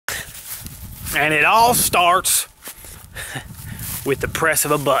And it all starts with the press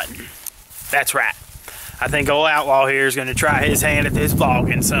of a button. That's right. I think old Outlaw here is going to try his hand at this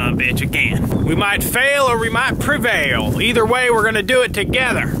vlogging son of a bitch again. We might fail or we might prevail. Either way, we're going to do it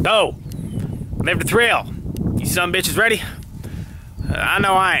together. So, live the thrill. You son of bitches ready? I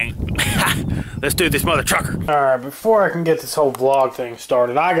know I ain't. Let's do this, mother trucker. Alright, before I can get this whole vlog thing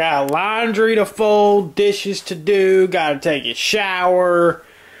started, I got laundry to fold, dishes to do, gotta take a shower.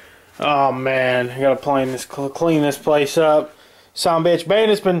 Oh man, I gotta clean this place up. Son of a bitch,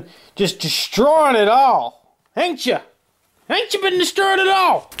 Bandit's been just destroying it all. Ain't ya? Ain't you been destroying it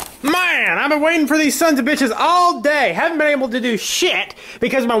all? Man, I've been waiting for these sons of bitches all day. Haven't been able to do shit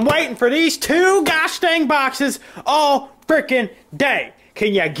because I've been waiting for these two gosh dang boxes all freaking day.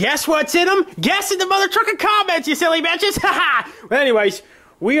 Can you guess what's in them? Guess in the mother trucker comments, you silly bitches. Haha. Well, anyways,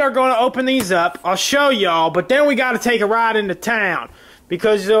 we are going to open these up. I'll show y'all, but then we got to take a ride into town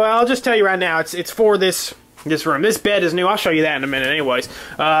because I'll just tell you right now, it's for this room. This bed is new. I'll show you that in a minute. Anyways,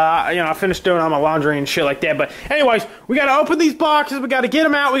 I finished doing all my laundry and shit like that. But anyways, we got to open these boxes. We got to get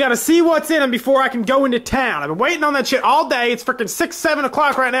them out. We got to see what's in them before I can go into town. I've been waiting on that shit all day. It's freaking 6, 7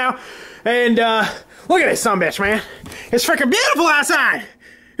 o'clock right now, and look at this son of a bitch, man. It's freaking beautiful outside.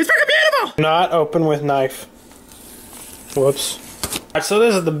 It's freaking beautiful. Not open with knife. Whoops. Alright, so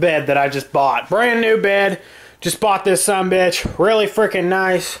this is the bed that I just bought. Brand new bed. Just bought this son of a bitch. Really freaking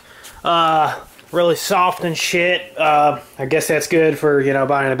nice. Really soft and shit. I guess that's good for,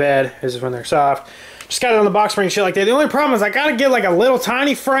 buying a bed, is when they're soft. Just got it on the box spring and shit like that. The only problem is I gotta get like a little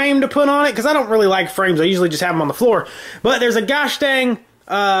tiny frame to put on it, because I don't really like frames. I usually just have them on the floor. But there's a gosh dang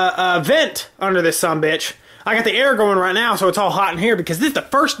vent under this sumbitch. I got the air going right now, so it's all hot in here, because this is the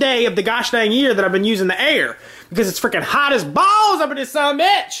first day of the gosh dang year that I've been using the air, because it's freaking hot as balls up in this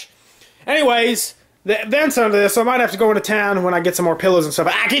sumbitch. Anyways, the vent's under this, so I might have to go into town when I get some more pillows and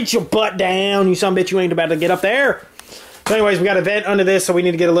stuff. Get your butt down, you sumbitch, you ain't about to get up there. So anyways, we got a vent under this, so we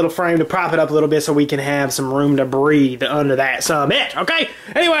need to get a little frame to prop it up a little bit so we can have some room to breathe under that sumbitch, okay?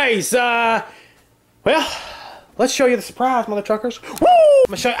 Anyways, well, let's show you the surprise, mother truckers. Woo! I'm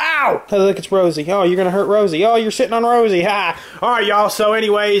gonna show you. Ow! Oh, look, it's Rosie. Oh, you're gonna hurt Rosie. Oh, you're sitting on Rosie. Ha! Alright, y'all. So,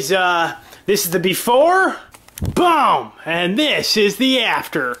 anyways, this is the before. Boom! And this is the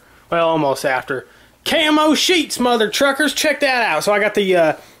after. Well, almost after. Camo sheets, mother truckers. Check that out. So, I got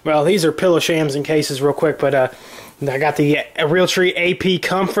the, well, these are pillow shams and cases real quick, but, I got the Realtree AP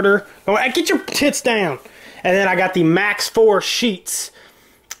comforter. Oh, get your tits down. And then I got the Max 4 sheets.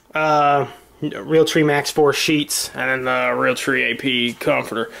 Realtree Max 4 sheets, and then the Realtree AP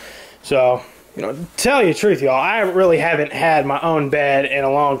comforter. So, to tell you the truth, y'all, I really haven't had my own bed in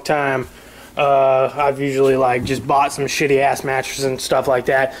a long time. I've usually just bought some shitty ass mattresses and stuff like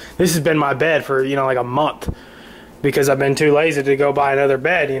that. This has been my bed for like a month, because I've been too lazy to go buy another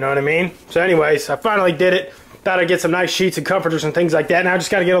bed, you know what I mean? So anyways, I finally did it. Thought I'd get some nice sheets and comforters and things like that. Now I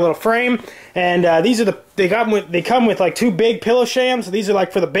just got to get a little frame, and these are they come with like 2 big pillow shams. These are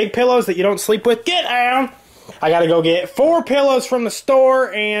like for the big pillows that you don't sleep with. Get down! I got to go get 4 pillows from the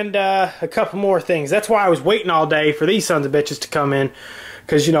store and a couple more things. That's why I was waiting all day for these sons of bitches to come in,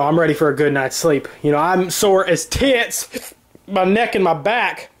 because I'm ready for a good night's sleep. I'm sore as tits, my neck and my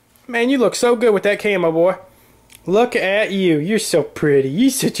back. Man, you look so good with that camo, boy. Look at you. You're so pretty. You're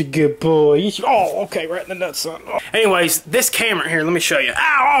such a good boy. Oh, okay, right in the nuts, son. Oh. Anyways, this camera here, let me show you.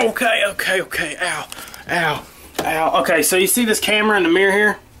 Ow, okay. Ow. Okay, so you see this camera in the mirror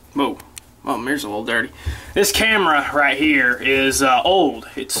here? Whoa. Oh, the mirror's a little dirty. This camera right here is old.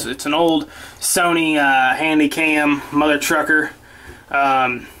 It's an old Sony Handycam mother trucker.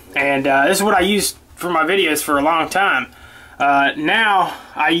 This is what I used for my videos for a long time. Now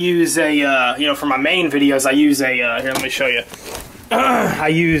I use a, for my main videos, I use a, here, let me show you. I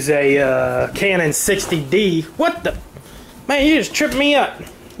use a Canon 60D. What the? Man, you just tripped me up.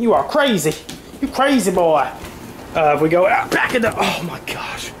 You are crazy. You crazy boy. If we go out back in the, oh my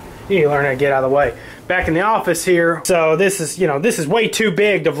gosh. You need to learn how to get out of the way. Back in the office here. So this is, this is way too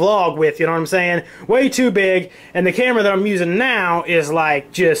big to vlog with, you know what I'm saying? Way too big. And the camera that I'm using now is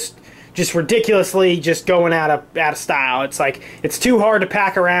like just ridiculously just going out of style. It's like, it's too hard to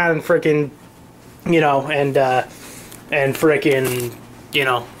pack around and freaking, and freaking,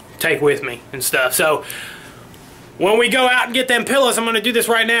 take with me and stuff. So when we go out and get them pillows, I'm going to do this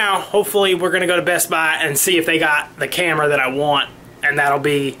right now. Hopefully we're going to go to Best Buy and see if they got the camera that I want, and that'll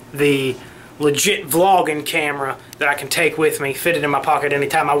be the legit vlogging camera that I can take with me, fit it in my pocket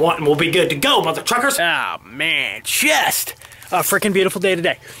anytime I want, and we'll be good to go, mother truckers. Oh man, just a freaking beautiful day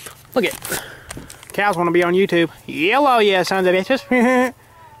today. Look at, cows want to be on YouTube. Yellow, yeah, sons of bitches.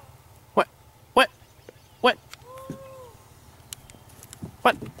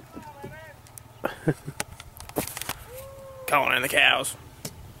 What? Calling in the cows.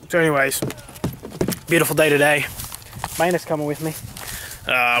 So anyways, beautiful day today. Mayna's coming with me.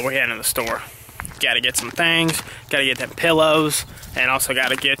 We're heading to the store. Got to get some things. Got to get them pillows, and also got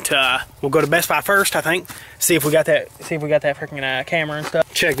to get. We'll go to Best Buy first, I think. See if we got that. See if we got that freaking camera and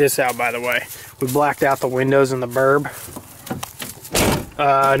stuff. Check this out, by the way. We blacked out the windows in the burb.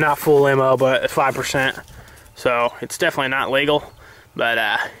 Not full MO, but 5%. So it's definitely not legal. But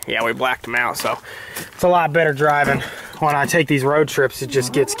yeah, we blacked them out. So it's a lot better driving. When I take these road trips, it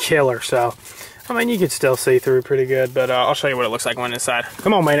just gets killer. So. I mean, you can still see through pretty good, but I'll show you what it looks like when inside.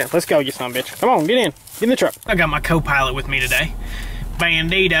 Come on, man. Let's go, you son of a bitch. Come on, get in. Get in the truck. I got my co-pilot with me today.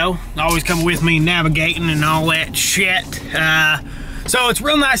 Bandito. Always coming with me, navigating and all that shit. So it's a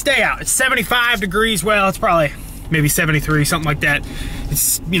real nice day out. It's 75 degrees. Well, it's probably maybe 73, something like that.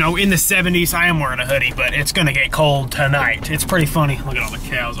 It's, you know, in the 70s. I am wearing a hoodie, but it's going to get cold tonight. It's pretty funny. Look at all the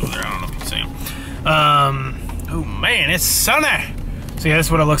cows over there. I don't know if you can see them. Oh, man, it's sunny. So yeah,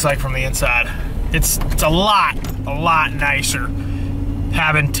 that's what it looks like from the inside. It's a lot nicer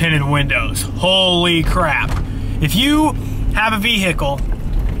having tinted windows. Holy crap. If you have a vehicle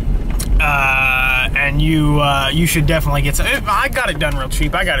and you should definitely get some. I got it done real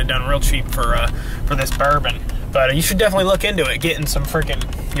cheap. I got it done real cheap for this bourbon. But you should definitely look into it, getting some freaking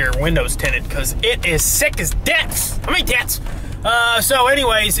your windows tinted, because it is sick as dicks. I mean dicks. So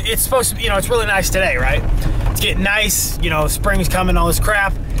anyways, it's supposed to, you know, it's really nice today, right? It's getting nice, you know, spring's coming, all this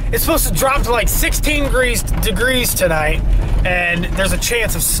crap. It's supposed to drop to like 16 degrees tonight, and there's a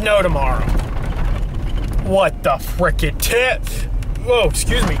chance of snow tomorrow. What the frickin' tit? Whoa,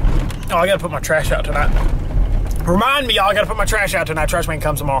 excuse me. Oh, I gotta put my trash out tonight. Remind me, y'all, I gotta put my trash out tonight. Trash man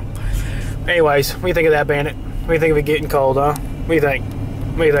comes tomorrow. Anyways, what do you think of that, Bandit? What do you think of it getting cold, huh? What do you think?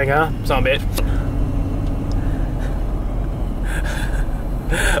 What do you think, huh? Son of a bitch.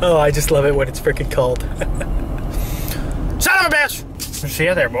 Oh, I just love it when it's freaking cold. Son of a bitch! You see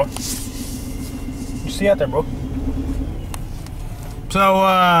out there, boy. You see out there, boy. So,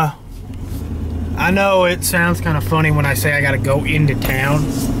 I know it sounds kind of funny when I say I gotta go into town,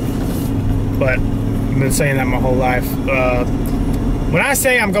 but I've been saying that my whole life. When I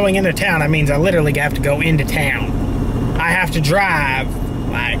say I'm going into town, that means I literally have to go into town. I have to drive,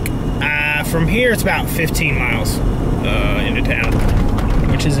 like, from here it's about 15 miles into town,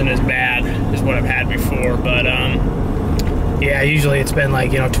 which isn't as bad as what I've had before, but, yeah, usually it's been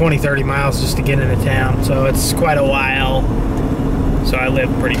like, you know, 20, 30 miles just to get into town, so it's quite a while. So I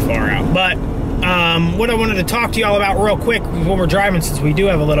live pretty far out. But what I wanted to talk to y'all about real quick when we're driving, since we do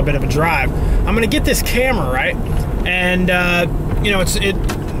have a little bit of a drive, I'm gonna get this camera, right? And you know,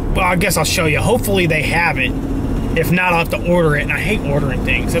 well, I guess I'll show you. Hopefully they have it. If not, I'll have to order it, and I hate ordering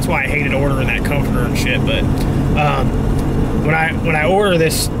things. That's why I hated ordering that comforter and shit. But when I order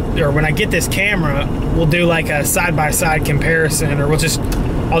this, or when I get this camera, we'll do like a side-by-side comparison, or I'll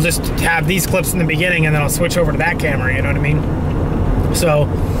just have these clips in the beginning, and then I'll switch over to that camera, you know what I mean? So,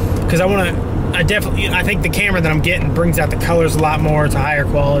 because I think the camera that I'm getting brings out the colors a lot more. It's a higher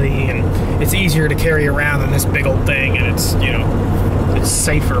quality, and it's easier to carry around than this big old thing, and it's, you know, it's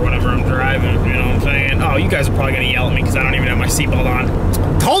safer whenever I'm driving, you know what I'm saying? Oh, you guys are probably gonna yell at me because I don't even have my seatbelt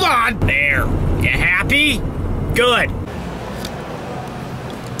on. Hold on! There. You happy? Good.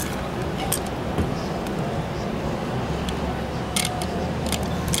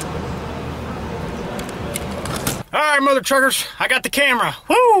 All right, mother truckers, I got the camera.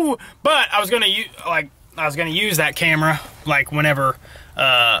 Woo! But I was gonna use that camera like whenever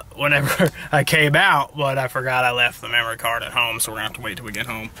I came out, but I forgot I left the memory card at home, so we're gonna have to wait till we get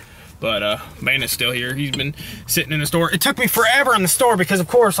home. But Bandit's still here. He's been sitting in the store. It took me forever in the store because, of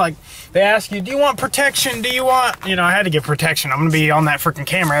course, like, they ask you, do you want protection? Do you want, you know, I had to get protection. I'm gonna be on that freaking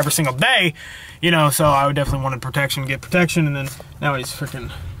camera every single day, you know, so I would definitely wanted protection, get protection, and then now he's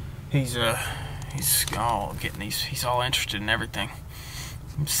freaking, he's all getting he's all interested in everything.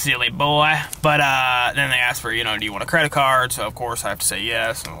 Silly boy. But then they ask for, you know, do you want a credit card? So of course I have to say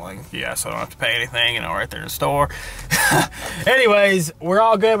yes. And I'm like, yeah, so I don't have to pay anything, you know, right there in the store. Anyways, we're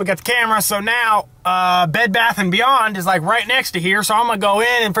all good. We got the camera. So now Bed Bath & Beyond is like right next to here. So I'm gonna go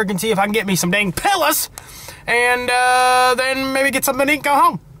in and freaking see if I can get me some dang pillows, and then maybe get something to eat and go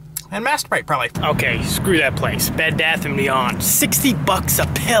home. And masturbate, probably. Okay, screw that place. Bed Bath & Beyond. $60 a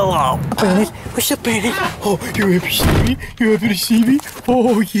pillow. Bandit, what's up, Bandit? Oh, you happy to see me? You happy to see me?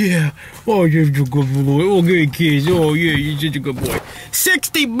 Oh, yeah. Oh, you're a good boy. Oh, good kids. Oh, yeah, you're such a good boy.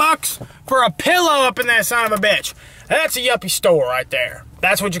 $60 for a pillow up in that son of a bitch. That's a yuppie store right there.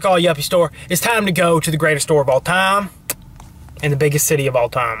 That's what you call a yuppie store. It's time to go to the greatest store of all time, in the biggest city of all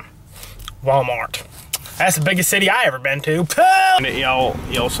time, Walmart. That's the biggest city I ever been to. Y'all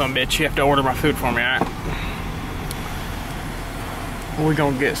sumbitch, you have to order my food for me, alright? What we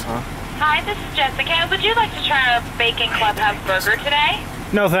gonna get, son? Hi, this is Jessica. Would you like to try our Bacon Clubhouse burger today?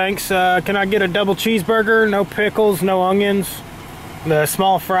 No thanks. Can I get a double cheeseburger? No pickles, no onions. The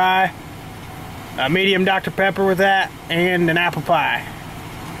small fry. A medium Dr. Pepper with that. And an apple pie.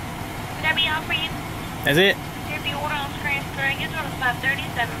 Would that be all for you? That's it? Here's the order on screen. Starting is on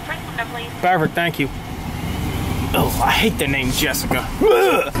 537. Press window, please. Perfect, thank you. Oh, I hate the name Jessica. Ugh.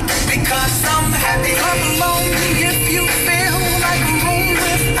 Because I'm happy. Come along if you feel like a room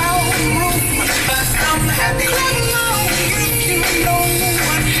without a roof. Because I'm happy. Come along if you know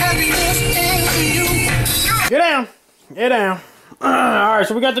what happiness is to you. Get down. Get down. Alright,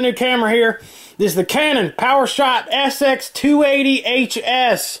 so we got the new camera here. This is the Canon PowerShot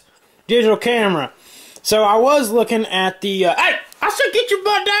SX280HS digital camera. So I was looking at the... hey! I said get your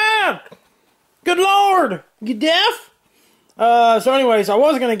butt down! Good lord! You deaf? So anyways, I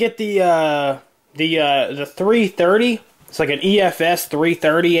was gonna get the 330. It's like an EFS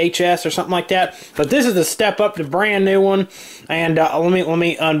 330 HS or something like that. But this is a step up to brand new one. And let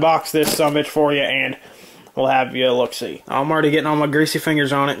me unbox this sumbitch for you, and we'll have you look see. I'm already getting all my greasy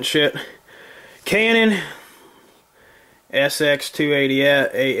fingers on it and shit. Canon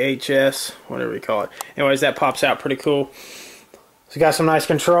SX280HS, whatever you call it. Anyways, that pops out pretty cool. It's got some nice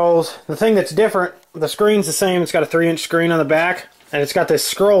controls. The thing that's different, the screen's the same. It's got a 3-inch screen on the back, and it's got this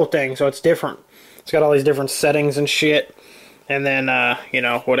scroll thing, so it's different. It's got all these different settings and shit. And then, you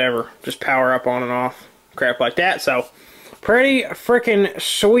know, whatever. Just power up on and off. Crap like that. So, pretty freaking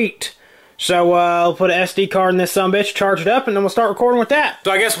sweet. So, I'll put an SD card in this sumbitch, charge it up, and then we'll start recording with that.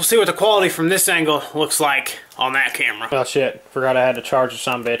 So I guess we'll see what the quality from this angle looks like on that camera. Well, shit. Forgot I had to charge the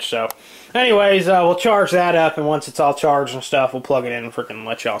sumbitch, so... Anyways, we'll charge that up, and once it's all charged and stuff, we'll plug it in and freaking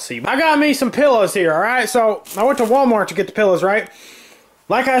let y'all see. I got me some pillows here, alright? So, I went to Walmart to get the pillows, right?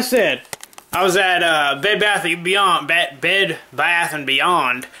 Like I said, I was at Bed Bath & Beyond,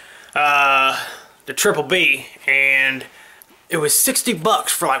 the Triple B, and it was 60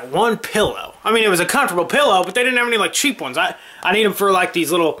 bucks for like one pillow. I mean, it was a comfortable pillow, but they didn't have any like cheap ones. I need them for like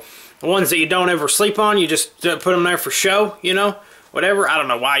these little ones that you don't ever sleep on. You just put them there for show, you know? Whatever. I don't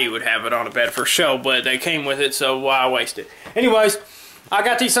know why you would have it on a bed for show, but they came with it, so why waste it? Anyways, I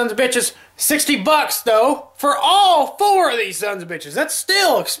got these sons of bitches. 60 bucks, though, for all 4 of these sons of bitches. That's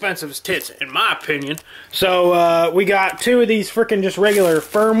still expensive as tits, in my opinion. So, we got 2 of these freaking just regular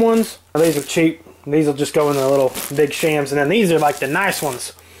firm ones. These are cheap. These will just go in the little big shams, and then these are like the nice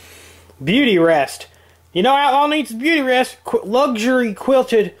ones. Beauty rest. You know, Outlaw needs beauty rest. Luxury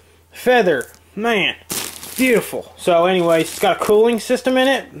quilted feather. Man. Beautiful. So anyways, it's got a cooling system in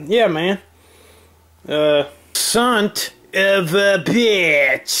it. Yeah, man. Sunt of a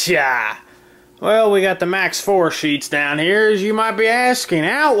bitch. Well, we got the Max 4 sheets down here, as you might be asking.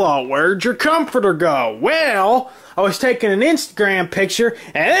 Outlaw, where'd your comforter go? Well, I was taking an Instagram picture,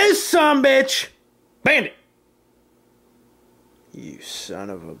 and this sumbitch, Bandit. You son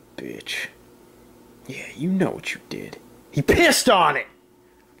of a bitch. Yeah, you know what you did. He pissed on it.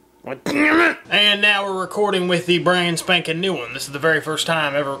 What, damn it! And now we're recording with the brand spanking new one. This is the very first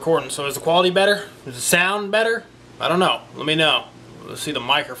time ever recording. So is the quality better? Does it sound better? I don't know. Let me know. Let's see the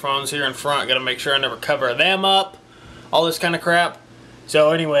microphones here in front. Gotta make sure I never cover them up. All this kind of crap. So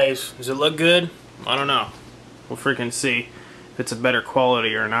anyways, does it look good? I don't know. We'll freaking see if it's a better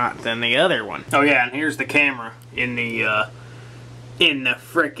quality or not than the other one. Oh yeah, and here's the camera in the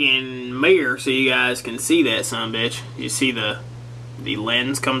freaking mirror so you guys can see that sumbitch. You see the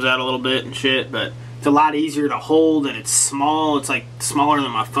lens comes out a little bit and shit, but it's a lot easier to hold, and it's small. It's like smaller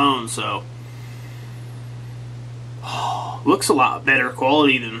than my phone, so looks a lot better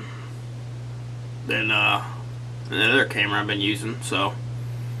quality than the other camera I've been using. So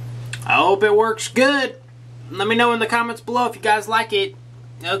I hope it works good. Let me know in the comments below if you guys like it.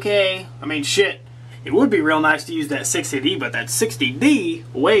 Okay, I mean shit, it would be real nice to use that 60D, but that 60D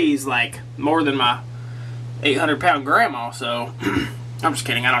weighs like more than my 800-pound grandma, so I'm just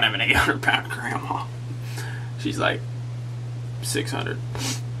kidding. I don't have an 800-pound grandma. She's like 600.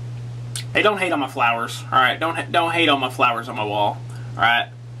 Hey, don't hate on my flowers, all right? Don't hate on my flowers on my wall, all right?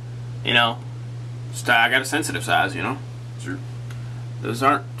 You know, just, I got a sensitive size, you know. Those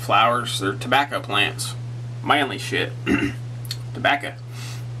aren't flowers; they're tobacco plants. Manly shit. Tobacco.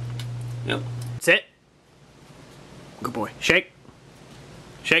 Yep. That's it. Good boy. Shake.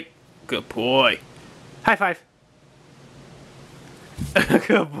 Shake. Good boy. High five.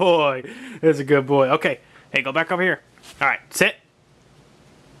 Good boy. That's a good boy. Okay. Hey, go back over here. Alright, sit.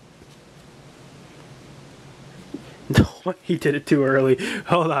 No, he did it too early.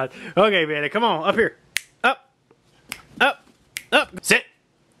 Hold on. Okay, man, come on, up here. Up. Sit.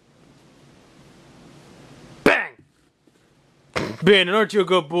 Bang. Bandit, aren't you a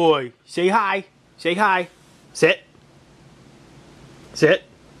good boy? Say hi. Say hi. Sit. Sit.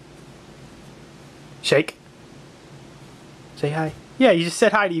 Shake. Say hi. Yeah, you just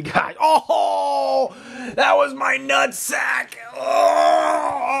said hi to you guys. Oh, that was my nutsack.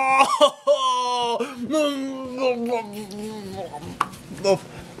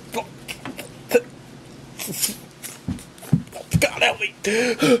 God help me.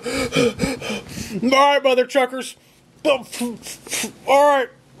 Alright, mother truckers. Alright.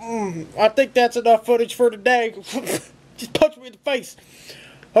 I think that's enough footage for today. Just punch me in the face.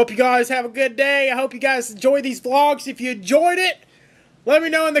 Hope you guys have a good day. I hope you guys enjoy these vlogs. If you enjoyed it, let me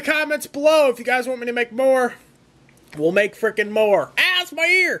know in the comments below. If you guys want me to make more, we'll make freaking more. Ah, it's my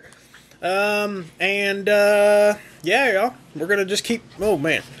ear. Yeah, y'all. We're going to just keep... Oh,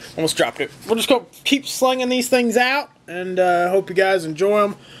 man. Almost dropped it. We're just going to keep slinging these things out. And hope you guys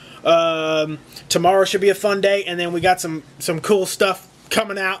enjoy them. Tomorrow should be a fun day. And then we got some cool stuff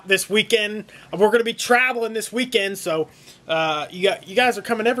coming out this weekend. We're going to be traveling this weekend. So, you guys are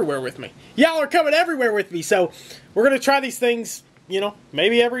coming everywhere with me. Y'all are coming everywhere with me. So, we're going to try these things, you know,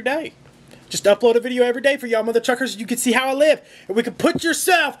 maybe every day. Just upload a video every day for y'all mother truckers. You can see how I live. And we can put your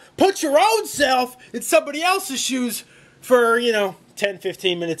own self in somebody else's shoes for, you know, 10,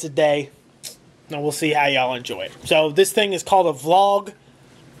 15 minutes a day. And we'll see how y'all enjoy it. So this thing is called a vlog.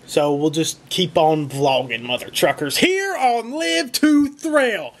 So we'll just keep on vlogging, mother truckers, here on Live to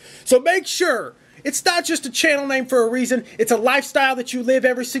Thrill. So make sure, it's not just a channel name for a reason. It's a lifestyle that you live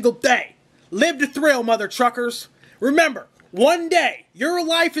every single day. Live to Thrill, mother truckers. Remember, one day, your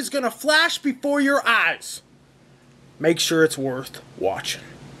life is going to flash before your eyes. Make sure it's worth watching.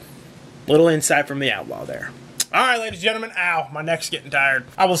 Little insight from the Outlaw there. Alright, ladies and gentlemen. Ow, my neck's getting tired.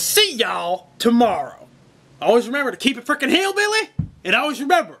 I will see y'all tomorrow. Always remember to keep it frickin' hillbilly. And always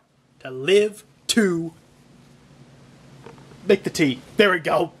remember to live to... Make the T. There we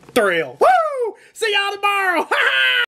go. Thrill. Woo! See y'all tomorrow. Ha ha!